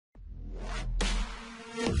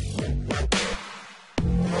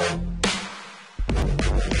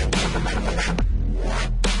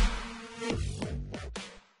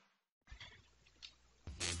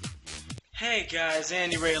Hey guys,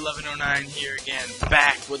 Andy Ray 1109 here again,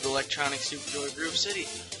 back with Electronic Superjoy Groove City.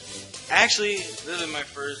 Actually, this is my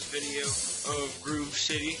first video of Groove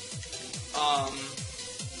City.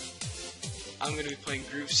 I'm going to be playing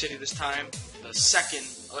Groove City this time, the second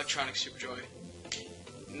Electronic Superjoy,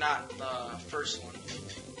 not the first one.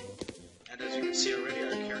 And as you can see already,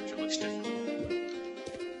 our character looks different.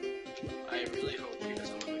 I really hope he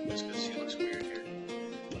doesn't look like this because he looks weird here.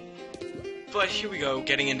 But here we go,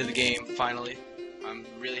 getting into the game, finally. I'm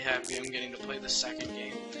really happy I'm getting to play the second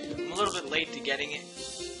game. I'm a little bit late to getting it.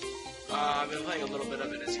 I've been playing a little bit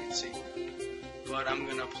of it, as you can see. But I'm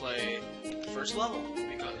gonna play the first level,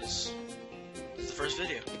 because it's the first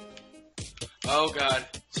video. Oh god,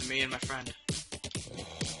 it's me and my friend.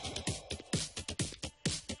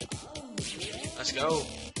 Let's go.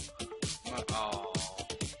 Oh.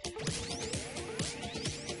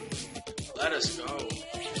 Let us go.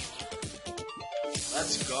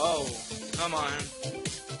 Let's go. Come on.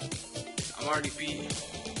 I'm already beat.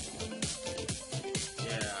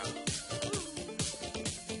 Yeah.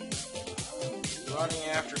 Running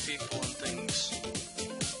after people and things.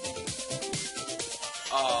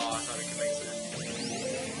 Oh, I thought I could make that.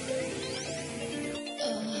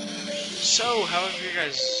 So, how have your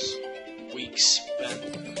guys' weeks been?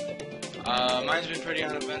 Mine's been pretty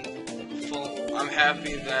uneventful. I'm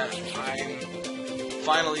happy that I'm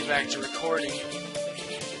finally back to recording.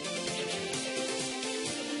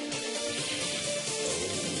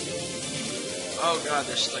 Oh god,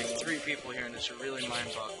 there's like 3 people here and it's really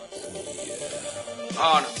mind-boggling.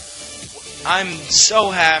 Oh no. I'm so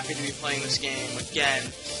happy to be playing this game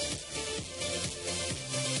again.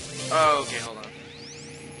 Oh, okay, hold on.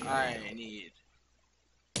 I need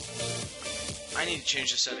to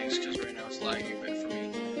change the settings because right now it's lagging a bit for me.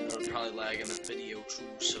 It would probably lag in the video too,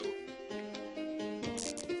 so...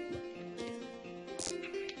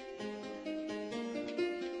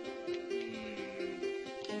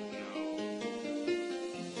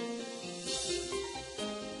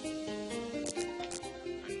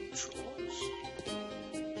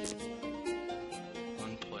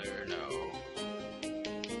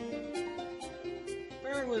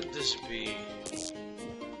 Where would this be? It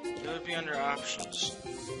would be under options.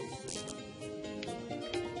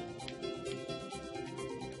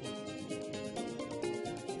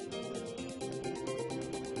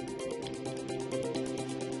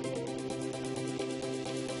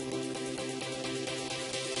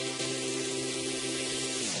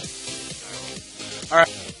 Alright,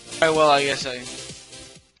 well, I guess I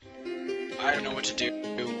don't know what to do.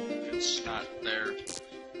 It's not there.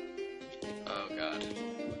 Oh god.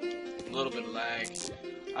 A little bit of lag.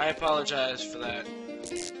 I apologize for that.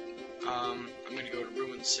 I'm gonna go to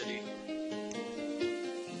Ruin City.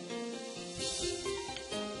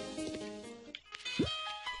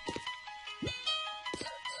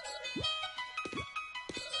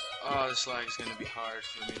 Oh, this lag is gonna be hard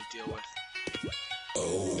for me to deal with.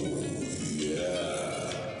 Oh,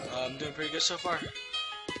 yeah. I'm doing pretty good so far.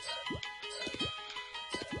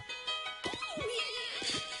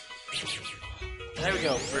 There we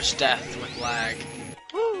go, first death with lag.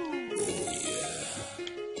 Woo! Yeah.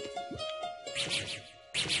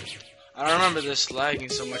 I don't remember this lagging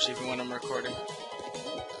so much even when I'm recording.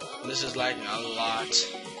 This is lagging a lot.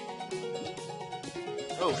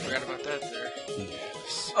 Oh, forgot about that there.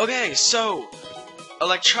 Yes. Okay, so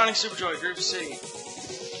Electronic Superjoy Groove City.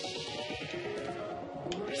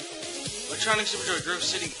 Electronic Superjoy Groove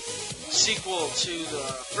City, sequel to the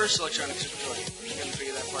first Electronic Superjoy. You gotta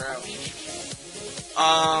figure that part out.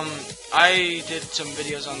 I did some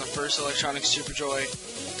videos on the first Electronic Superjoy,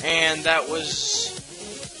 and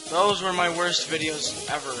those were my worst videos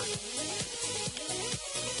ever.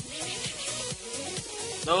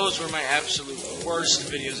 Those were my absolute worst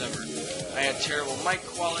videos ever. I had terrible mic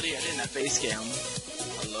quality, I didn't have face cam.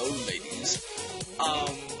 Hello, ladies.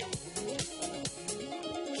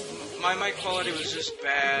 My mic quality was just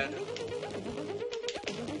bad.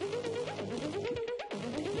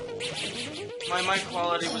 My mic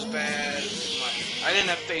quality was bad. I didn't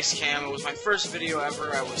have face cam. It was my first video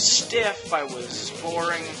ever. I was stiff. I was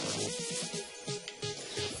boring.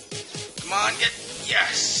 Come on,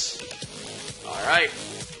 yes! Alright.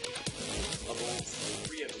 Level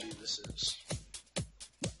 3, I believe this is.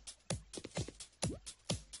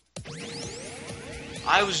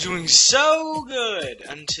 I was doing so good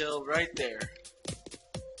until right there.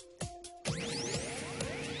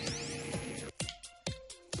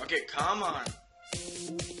 Okay, come on.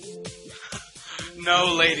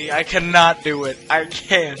 No, lady, I cannot do it. I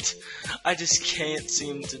can't. I just can't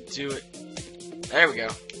seem to do it. There we go.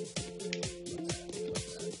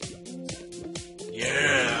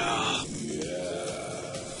 Yeah.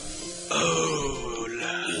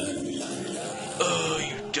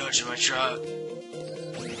 much of my truck.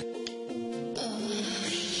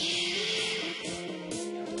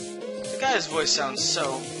 The guy's voice sounds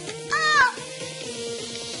so...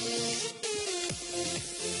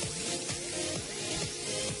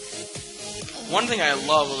 One thing I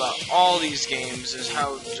love about all these games is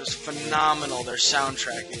how just phenomenal their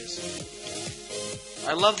soundtrack is.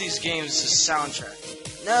 I love these games' soundtrack.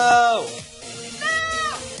 No!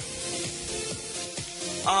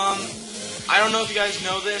 I don't know if you guys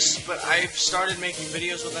know this, but I've started making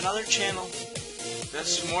videos with another channel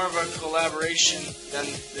that's more of a collaboration than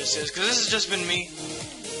this is, because this has just been me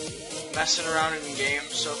messing around in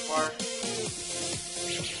games so far.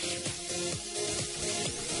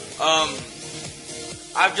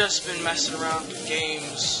 I've just been messing around with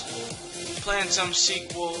games, playing some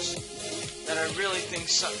sequels that I really think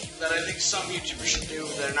some YouTubers should do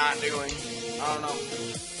that they're not doing. I don't know,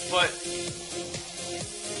 but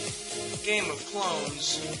Game of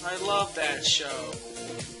Clones, I love that show.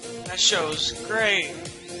 That show's great.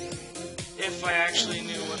 If I actually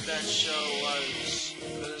knew what that show was,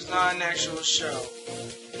 but it's not an actual show.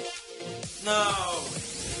 No.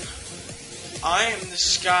 I am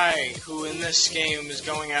this guy who in this game is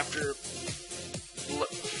going after...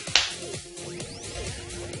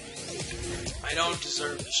 I don't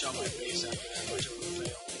deserve to show my face after that much of a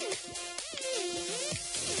fail.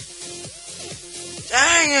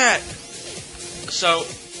 Dang it! So,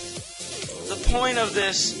 the point of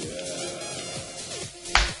this...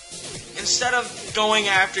 Instead of going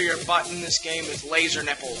after your butt in this game, it's laser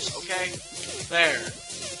nipples, okay? There.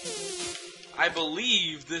 I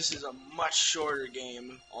believe this is a much shorter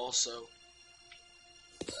game, also.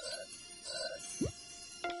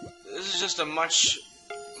 This is just a much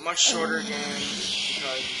shorter game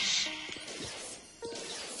because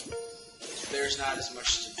there's not as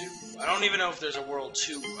much to do. I don't even know if there's a World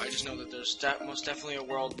 2. I just know that there's most definitely a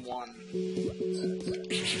World 1.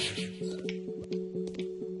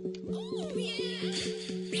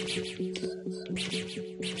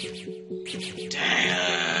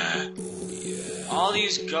 Dang! All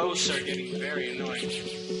these ghosts are getting very annoying.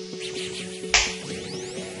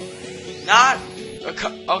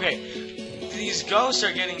 Okay. These ghosts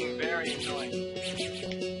are getting very annoying.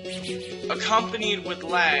 Accompanied with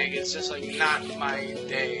lag, it's just like not my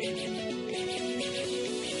day.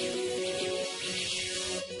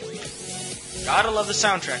 Gotta love the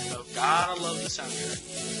soundtrack though. Gotta love the soundtrack.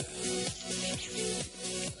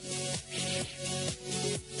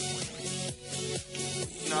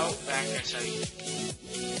 No, back I said.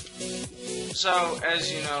 So,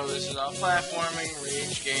 as you know, this is a platforming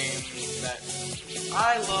rage game that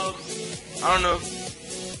I love. I don't know.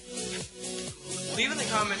 Leave in the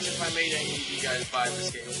comments if I made any of you guys buy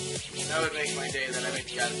this game. That would make my day that I make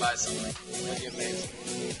you guys buy something. That'd be amazing.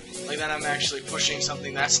 Like that I'm actually pushing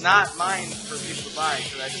something that's not mine for people to buy,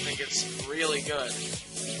 because I just think it's really good.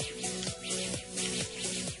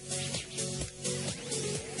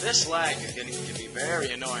 This lag is getting to be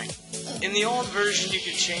very annoying. In the old version, you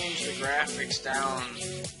could change the graphics down. In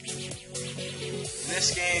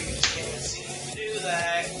this game, you just can't seem to do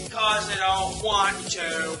that, because they don't want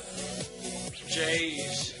to.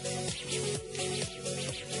 Jeez.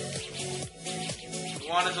 We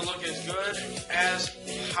want it to look as good as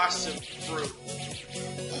possible.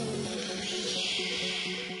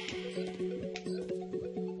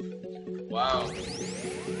 Wow.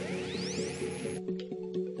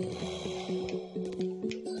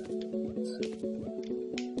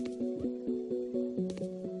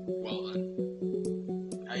 Well then.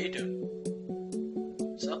 How you doing?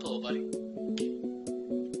 What's up, little buddy?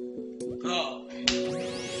 Oh.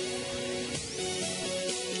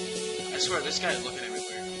 I swear, this guy's looking at me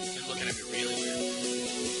weird. He's looking at me really weird.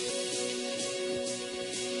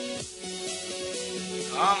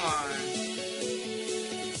 Come on.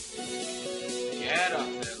 Get up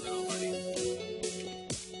there, little buddy.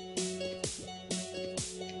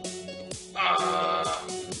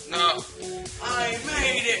 No. I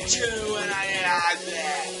made it too, and I had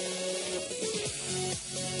that.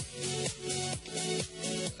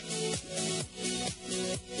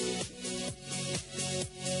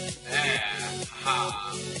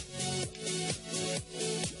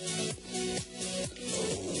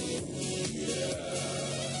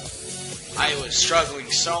 I was struggling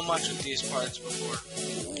so much with these parts before.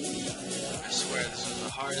 I swear this was the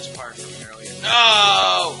hardest part for me earlier.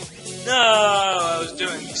 No! No! I was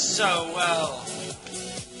doing so well.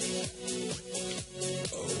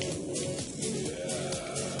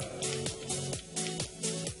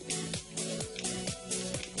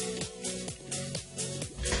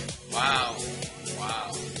 Wow.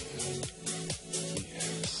 Wow.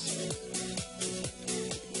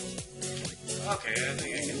 Okay, I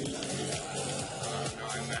think I can. Oh no,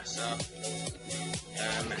 I messed up.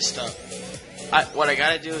 Yeah, I messed up. What I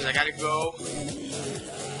gotta do is I gotta go.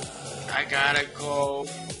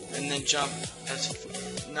 And then jump.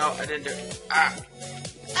 No, I didn't do it. Ah!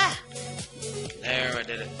 There, I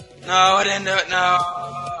did it. No, I didn't do it. No!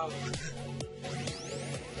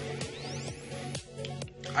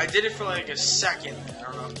 I did it for like a second. I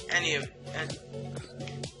don't know if any of it.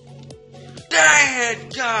 Dang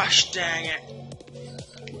it! Gosh dang it!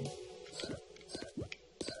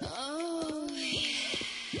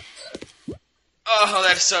 Oh,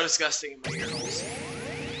 that is so disgusting in my ear holes.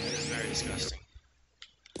 That is very disgusting.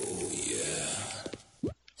 Oh,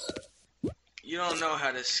 yeah. You don't know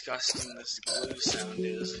how disgusting this glue sound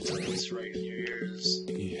is until it's right in your ears.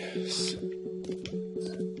 Yes.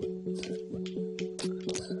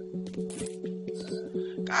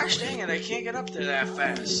 Gosh dang it, I can't get up there that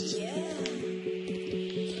fast.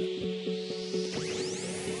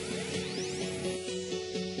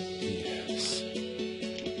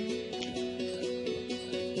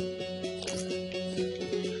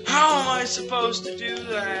 How am I supposed to do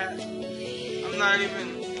that? I'm not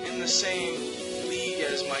even in the same league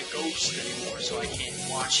as my ghost anymore, so I can't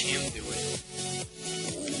watch him do it.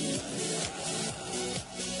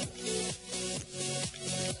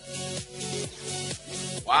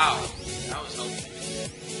 Wow, that was helpful.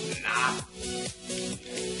 Nah.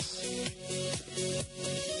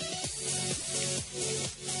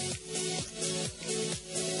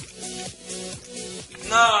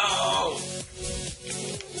 No!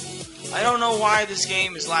 I don't know why this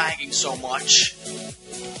game is lagging so much.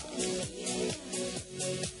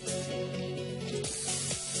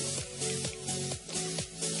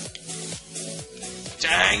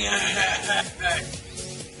 Dang it!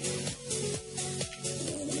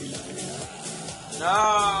 No!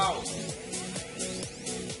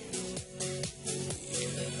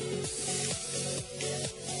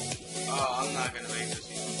 Oh, I'm not gonna make this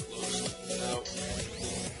even close. No.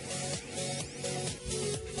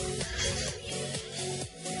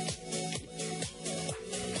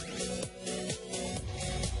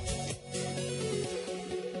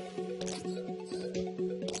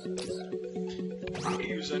 I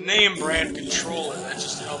use a name brand controller. That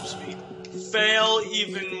just helps me fail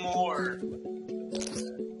even more.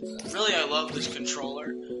 Really, I love this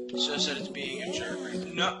controller. It's just that it's being a jerk.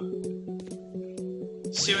 No.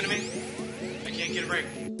 See what I mean? I can't get it right.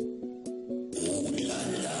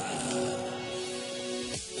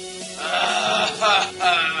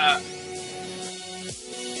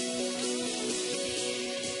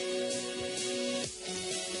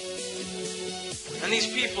 And these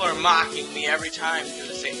people are mocking me every time because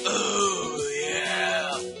they say, "Oh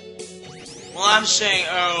yeah." Well, I'm saying,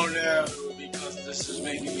 "Oh no," because this is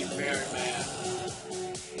making me very mad.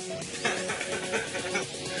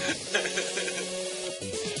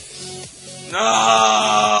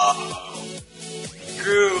 No!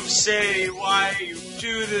 Groove Sadie, why do you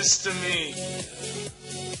do this to me?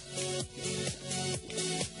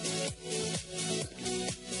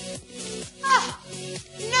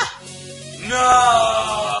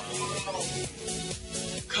 No!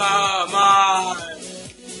 Come on!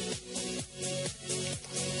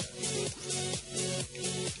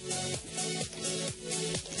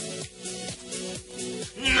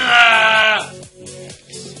 Nah!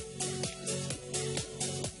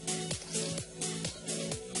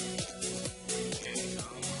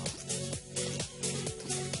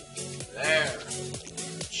 There.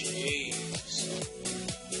 Jeez.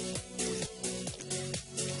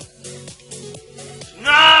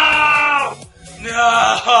 No! No!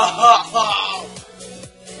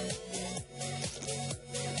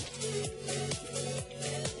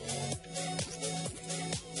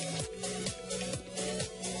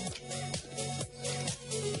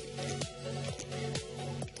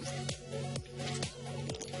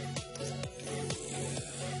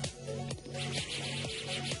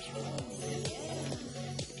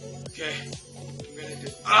 Okay, I'm gonna do.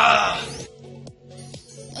 Ah!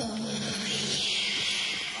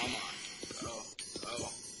 Come on.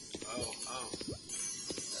 Oh.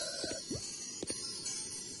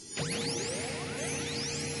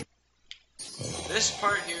 This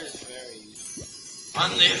part here is very easy.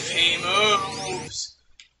 Only if he moves!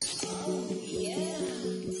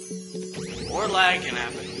 Or lag can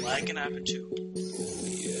happen. Lag can happen too.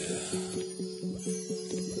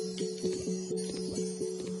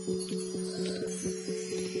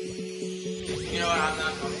 You know what, I'm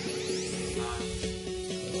not going to.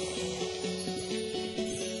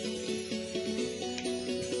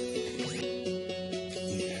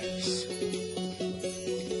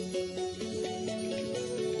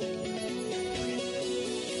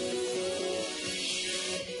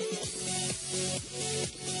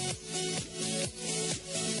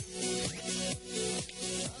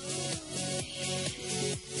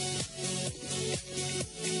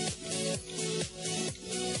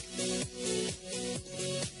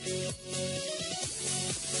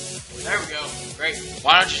 Alright,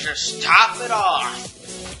 why don't you just top it off?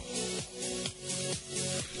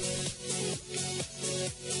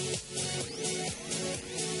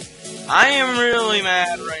 I am really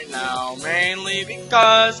mad right now, mainly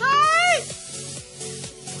because I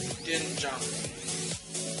didn't jump.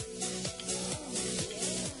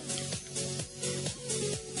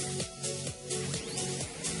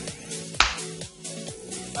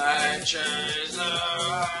 I chose the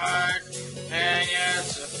heart, and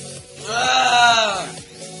yes,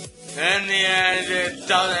 in the end it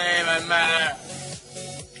doesn't even matter.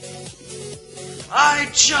 I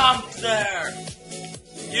jumped there!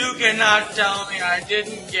 You cannot tell me I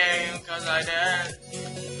didn't game, cause I did.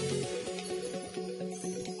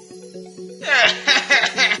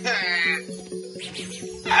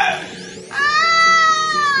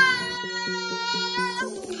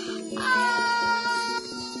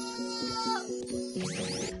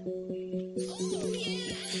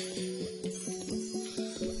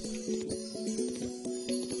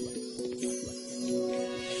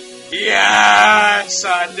 Yes,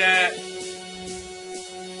 I did.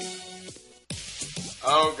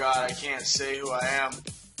 Oh god, I can't say who I am.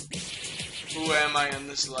 Who am I in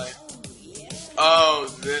this life? Oh,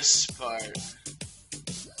 this part.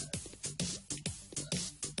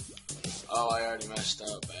 Oh, I already messed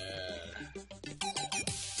up bad.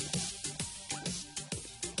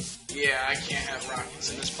 Yeah, I can't have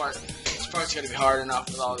rockets in this part. This part's gonna be hard enough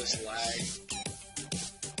with all this lag.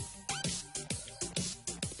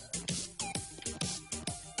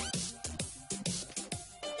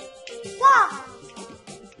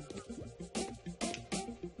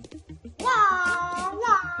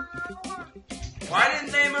 Why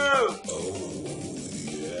didn't they move? Oh,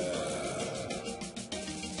 yeah.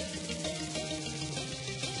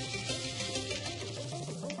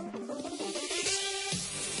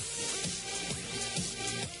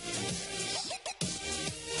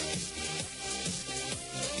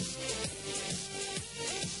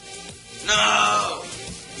 No!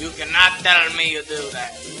 You cannot tell me you do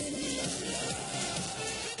that.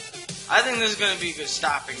 I think this is going to be a good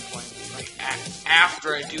stopping point. Like,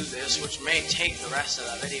 after I do this, which may take the rest of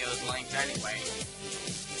the video's length anyway.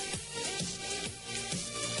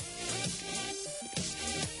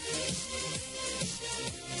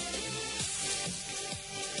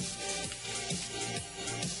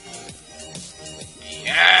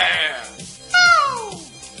 Yeah! No!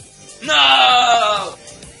 No!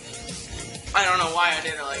 I don't know why I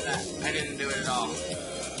did it like that. I didn't do it at all.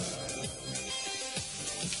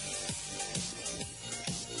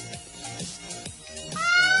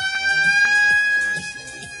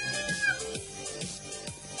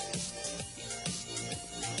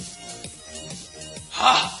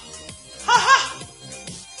 Ha! Ha ha!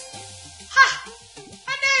 Ha! I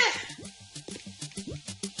did it!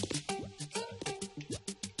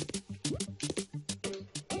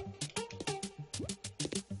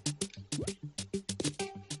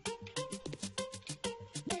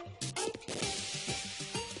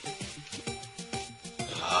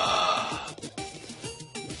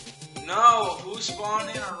 No, who spawned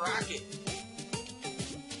in a rocket?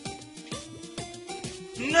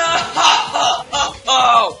 No!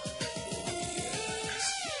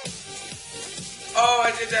 Oh,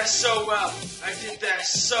 I did that so well. I did that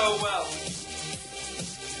so well.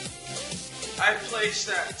 I placed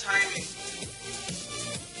that timing.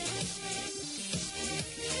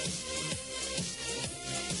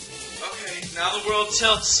 Okay, now the world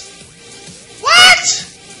tilts. What?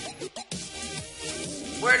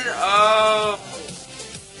 Where did oh.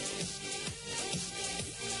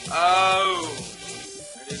 Oh.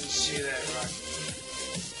 I didn't see that right.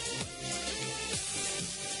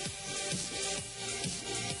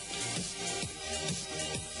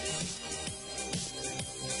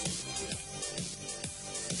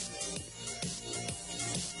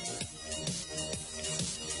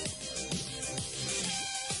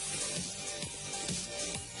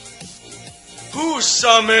 Who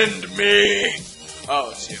summoned me?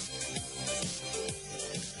 Oh, it's you.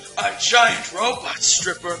 A giant robot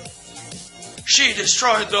stripper. She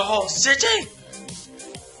destroyed the whole city.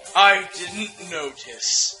 I didn't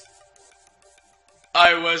notice.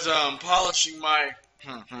 I was, polishing my,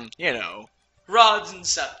 you know, rods and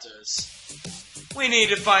scepters. We need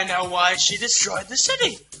to find out why she destroyed the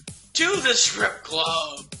city. To the strip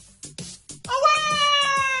club.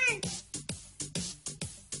 Away!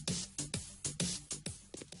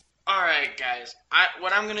 Alright, guys.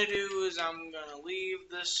 What I'm gonna do is I'm gonna leave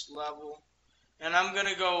this level. And I'm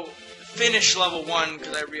gonna go finish level 1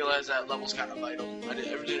 because I realized that level's kind of vital.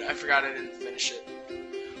 I forgot I didn't finish it.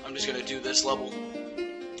 I'm just gonna do this level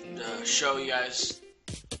to show you guys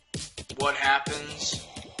what happens.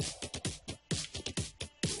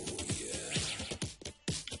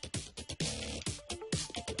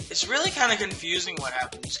 It's really kind of confusing what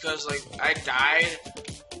happens, because, like, I died,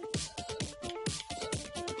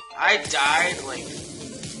 like,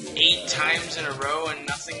 8 times in a row and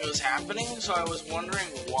nothing was happening, so I was wondering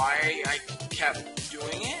why I kept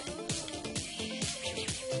doing it.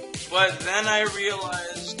 But then I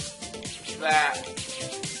realized that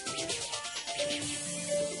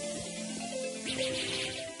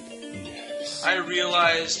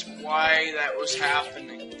why that was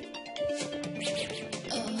happening.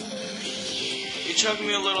 It took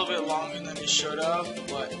me a little bit longer than it should have,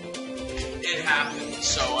 but it happened.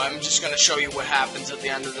 So I'm just going to show you what happens at the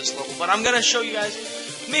end of this level. But I'm going to show you guys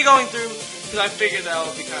me going through, because I figured that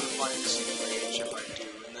would be kind of funny to see the rage if I do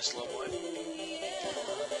in this level.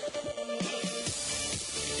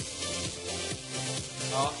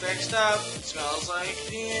 All fixed up. Smells like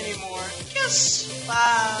pee anymore. Yes!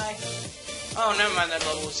 Bye! Oh, never mind. That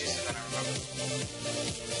level was easier than I remember.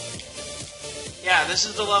 Yeah, this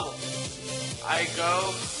is the level. I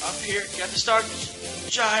go up here, get the start.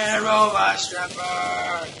 Giant robot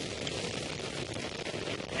stripper!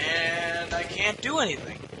 And I can't do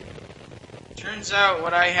anything. Turns out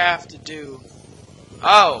what I have to do...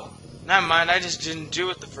 Oh! Never mind, I just didn't do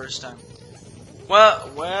it the first time.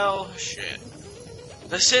 Well, shit.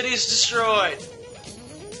 The city's destroyed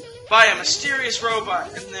by a mysterious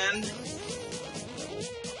robot, and then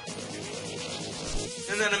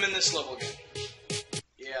I'm in this level again.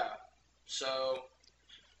 Yeah. So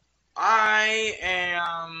I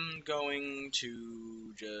am going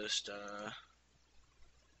to just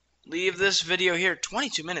leave this video here.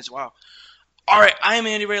 22 minutes, wow. Alright, I am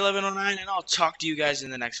AndyRay1109, and I'll talk to you guys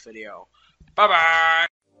in the next video. Bye-bye!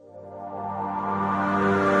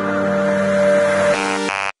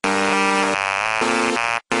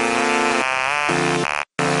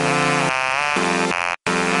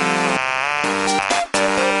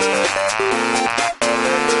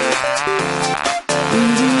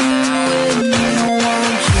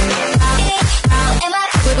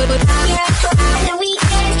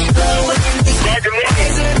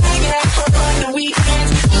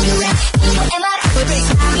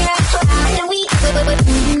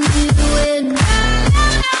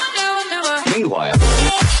 Meanwhile